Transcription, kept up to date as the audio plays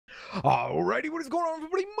Alrighty, what is going on,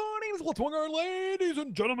 everybody? My name is Winger, ladies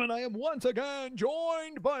and gentlemen. I am once again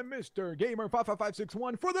joined by Mr. Gamer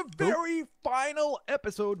 55561 for the very final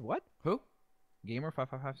episode. What? Who? Gamer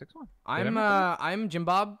 55561. I'm Jim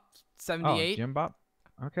Bob 78. Oh, Jim Bob.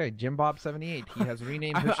 Okay, Jim Bob 78. He has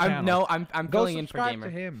renamed his channel. I'm Go filling in for subscribe Gamer.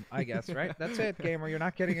 to him, I guess, right? That's it, Gamer. You're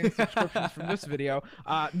not getting any subscriptions from this video.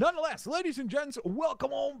 Nonetheless, ladies and gents,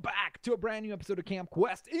 welcome on back to a brand new episode of Camp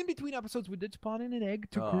Quest. In between episodes, we did spawn in an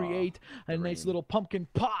egg to create a nice little pumpkin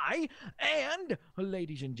pie. And,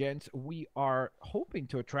 ladies and gents, we are hoping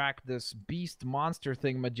to attract this beast monster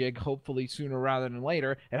thingamajig, hopefully sooner rather than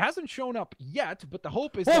later. It hasn't shown up yet, but the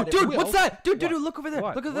hope is that dude, it will. what's that? Dude, What? look over there.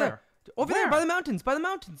 What? Look over Where? there. Over Where? there, by the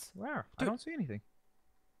mountains, Where? Dude. I don't see anything.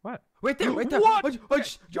 What? Right there, right there. What?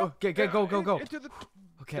 Okay, go.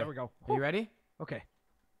 Okay. There we go. Are you ready? Okay.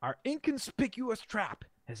 Our inconspicuous trap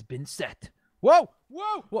has been set. Whoa!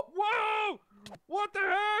 Whoa! Whoa. Whoa! What the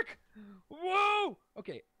heck? Whoa!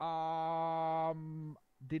 Okay.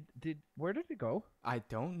 Where did it go? I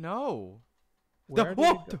don't know. Where did it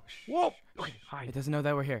Whoa! go? Whoa! Okay, hide. It doesn't know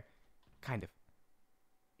that we're here. Kind of.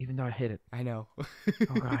 Even though I hit it. I know.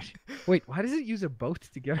 Oh gosh. Wait, why does it use a boat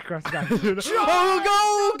to get across the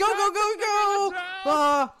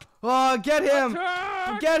Go! Get him!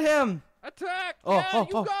 Attack! Get him! Attack! Oh, Yeah, oh,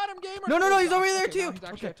 you oh. got him, Gamer! No, he's over there Okay, too. now he's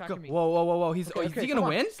actually Okay, attacking me. Whoa. Is Okay, he come gonna on,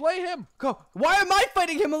 win? Slay him! Go. Why am I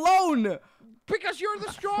fighting him alone? Because you're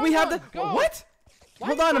the strong We have one. the Go. What? Why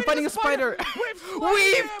Hold are you on, I'm fighting a spider.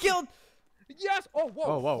 We've killed. Yes. Oh, whoa.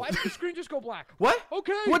 Oh, whoa. Why did the screen just go black? What?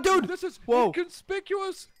 Okay. What, dude? This is Whoa.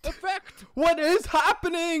 inconspicuous effect. What is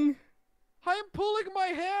happening? I am pulling my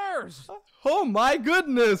hairs. Oh my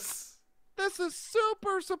goodness. This is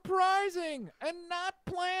super surprising and not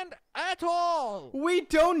planned at all. We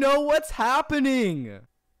don't know what's happening.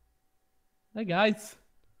 Hey guys.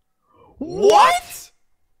 What?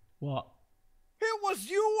 What? It was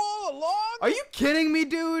you all along? Are you kidding me,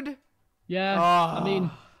 dude? Yeah, Ah. I mean,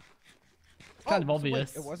 kind of so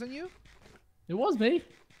obvious. Wait, it wasn't you? It was me.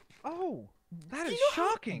 Oh, that Do is you know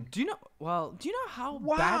shocking. Do you know how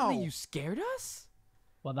Wow. badly you scared us?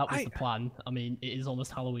 Well, that was I- the plan. I mean, it is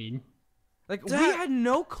almost Halloween. Like, we That- had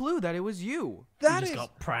no clue that it was you. That we is. just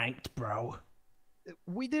got pranked, bro.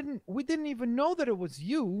 We didn't even know that it was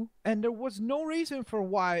you, and there was no reason for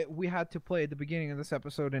why we had to play at the beginning of this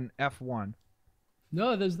episode in F1.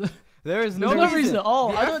 No, There is there's no no reason at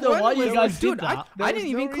all. The I don't know F1 why you was- guys dude, did that. There I was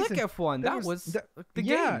didn't no even click reason. F1. There That was the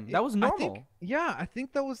game. That was normal. I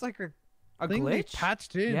think that was like a A thing they glitch?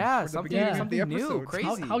 patched in. Yeah, for the something- beginning of something the new, episodes.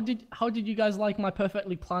 crazy. How did you guys like my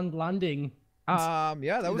perfectly planned landing? Yeah,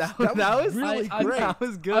 that was That was really I- great. That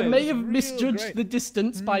was good. I may have real misjudged great. the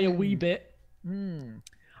distance by a wee bit. I'm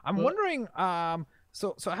But- wondering.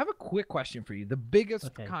 So I have a quick question for you. The biggest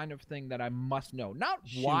Okay. kind of thing that I must know, not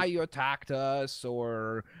why you attacked us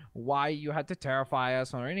or why you had to terrify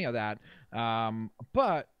us or any of that,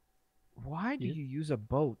 but why do Yeah. you use a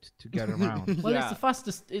boat to get around? Well, Yeah. it's the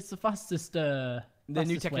fastest. It's the fastest. The new fastest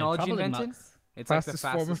way of technology traveling, invented? Max. It's like the Fastest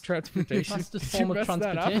form of fastest. transportation. Fastest Did you form of mess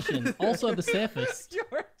that up? transportation. Also the safest. You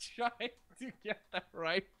were trying to get that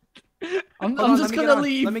right. I'm Hold on, just let me get gonna on.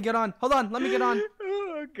 leave. Let me get on. Hold on. Let me get on.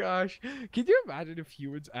 Oh gosh, can you imagine if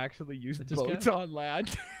humans actually used Just boats on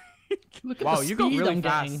land? Look at Wow, the you go speed really I'm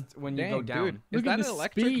fast getting. when you go Dang, down. dude. Is Look that at an the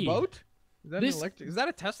electric speed. boat? Is that This- an electric? Is that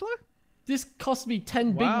a Tesla? This cost me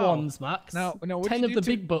 10 big Wow. ones, Max. Now, what 10 did of you the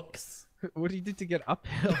do big bucks. What do you do to get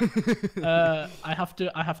uphill? I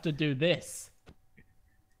have to do this.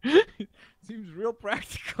 Seems real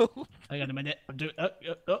practical. Hang on a minute. I'm doing.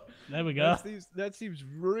 There we go. That seems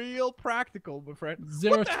real practical, my friend.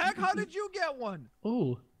 Zero What the to- heck? How did you get one?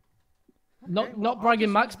 Ooh. Okay, Not well, I'll bragging,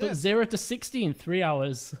 just Max, use but this. 0 to 60 in 3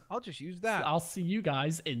 hours. I'll just use that. I'll see you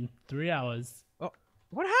guys in 3 hours. Oh,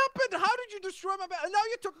 what happened? How did you destroy my bed? Now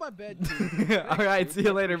you took my bed. Too. All right. See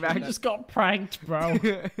you later, I Max. just got pranked, bro.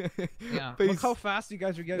 Yeah. Peace. Look how fast you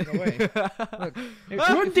guys are getting away. Look, Run, if you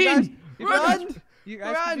guys- Dean! if you guys- Run! You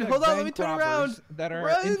guys Run! could be like Hold on, let bank me turn robbers around. That are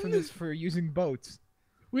Run! infamous for using boats.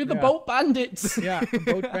 We're the Yeah. boat bandits. Yeah,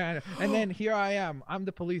 boat band. And then here I am. I'm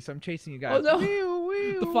the police. I'm chasing you guys. Oh, no.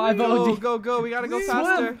 Wee, The wee, 5-0. wee. Go. We gotta go Swerve,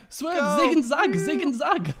 faster. Swerve, Go. zig and zag, zig and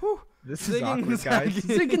zag. This is Zigging, awkward, guys. zagging.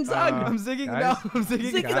 Zig and zag. I'm zigging guys, now. I'm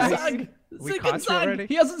zigging. Zig and guys, zag. we Zig caught and you zag. already?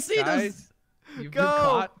 He hasn't seen us. Guys, you've Go. been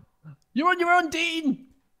caught. You're on your own, Dean.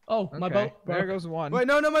 Oh, my Okay, boat. Bro. there goes one. Wait,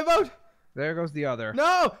 no, my boat. There goes the other.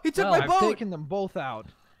 No, he took Well, my I've boat. taken them both out.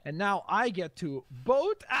 And now I get to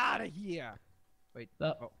boat out of here. Wait.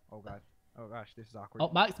 That- Oh God. Oh gosh, this is awkward. Oh,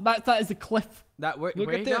 Max, that is a cliff. That Look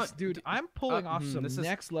where at you this, dude. I'm pulling off some this is-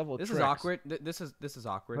 next level This tricks. is awkward. This is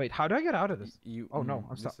awkward. Wait, how do I get out of this? You. Oh no,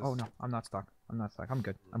 I'm this stuck. is- Oh no, I'm not stuck. I'm not stuck. I'm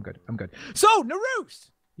good. I'm good. I'm good. So, Naroos,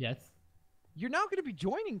 Yes. you're now going to be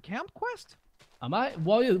joining Camp Quest. Am I?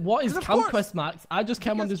 What is 'Cause of Camp course. Quest, Max? I just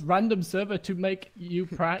came on Because- this random server to make you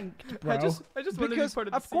pranked, bro. I just wanted to be Because, part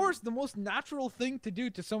of of the course, the most natural thing to do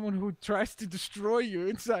to someone who tries to destroy you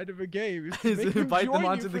inside of a game is to is make them invite join them you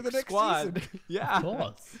onto for the next squad. season. Yeah. Of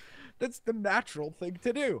course. That's the natural thing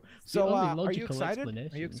to do. the So, only are you logical excited? Are you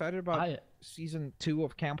explanation. excited about season 2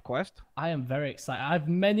 of Camp Quest? I am very excited. I have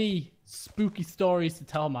many spooky stories to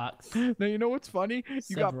tell, Max. Now, you know what's funny?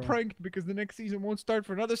 You got Several. pranked because the next season won't start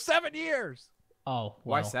for another 7 years. Oh,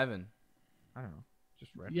 Why well. 7? I don't know.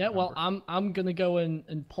 Just random Yeah, well, number. I'm gonna go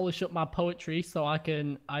and polish up my poetry so I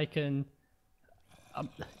can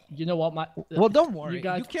you know what, Well, don't worry. you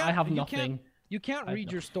guys, can't, I have you nothing. You can't I read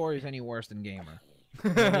know. your stories any worse than Gamer. You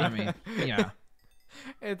know what I mean? Yeah.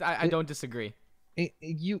 I don't disagree.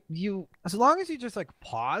 You as long as you just like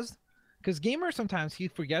pause, because Gamer sometimes he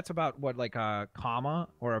forgets about what like a comma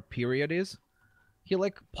or a period is. He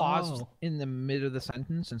like paused Oh. in the mid of the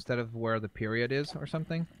sentence instead of where the period is or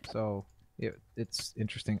something. So it's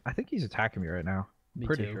interesting. I think he's attacking me right now. Me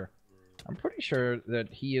Pretty too. sure. I'm pretty sure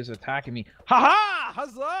that he is attacking me. Ha ha!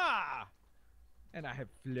 Huzzah! And I have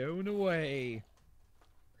flown away.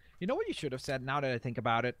 You know what you should have said now that I think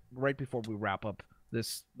about it, right before we wrap up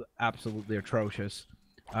this absolutely atrocious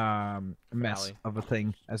mess Finale. of a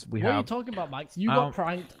thing as we What are you have. talking about, Max? You got Um,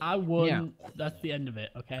 pranked. I won. yeah. That's the end of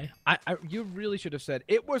it. Okay. You really should have said,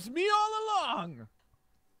 it was me all along!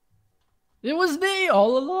 It was me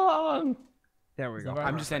all along. There we Is go. that right?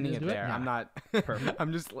 I'm just ending Let's it do it? there. I'm Yeah. not. Perfect.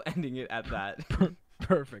 I'm just ending it at that.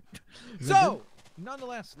 Perfect. So,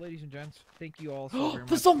 nonetheless, ladies and gents, thank you all so very much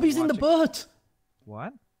The for zombies in the watching. boat.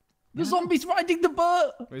 What? The zombies riding the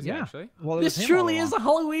boat. Is it Yeah. actually? Well, it was This him all truly along. is a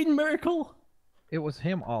Halloween miracle. It was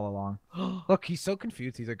him all along. Look, he's so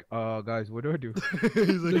confused. He's like, guys, what do I do?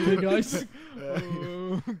 Okay, guys.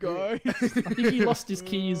 Guys. I think he lost his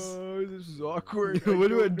keys. This is awkward. What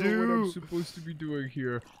do I don't know what I'm do? supposed to be doing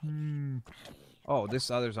here. Oh, this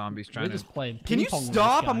other zombie's We're trying to... just playing. Can you ping pong with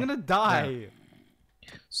stop? this I'm guy. gonna die.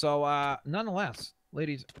 So, nonetheless,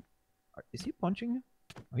 ladies... Is he punching you?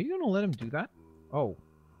 Are you going to let him do that? Oh.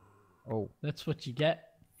 Oh. That's what you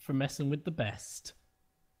get for messing with the best.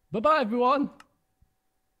 Bye bye, everyone.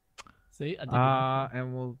 See, I did it.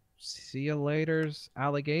 And we'll see you later,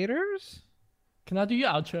 alligators? Can I do your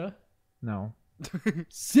outro? No.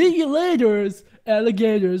 See you later,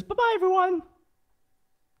 alligators. Bye bye, everyone.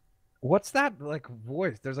 What's that, like,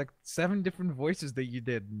 voice? There's, like, 7 different voices that you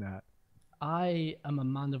did in that. I am a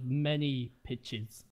man of many pitches.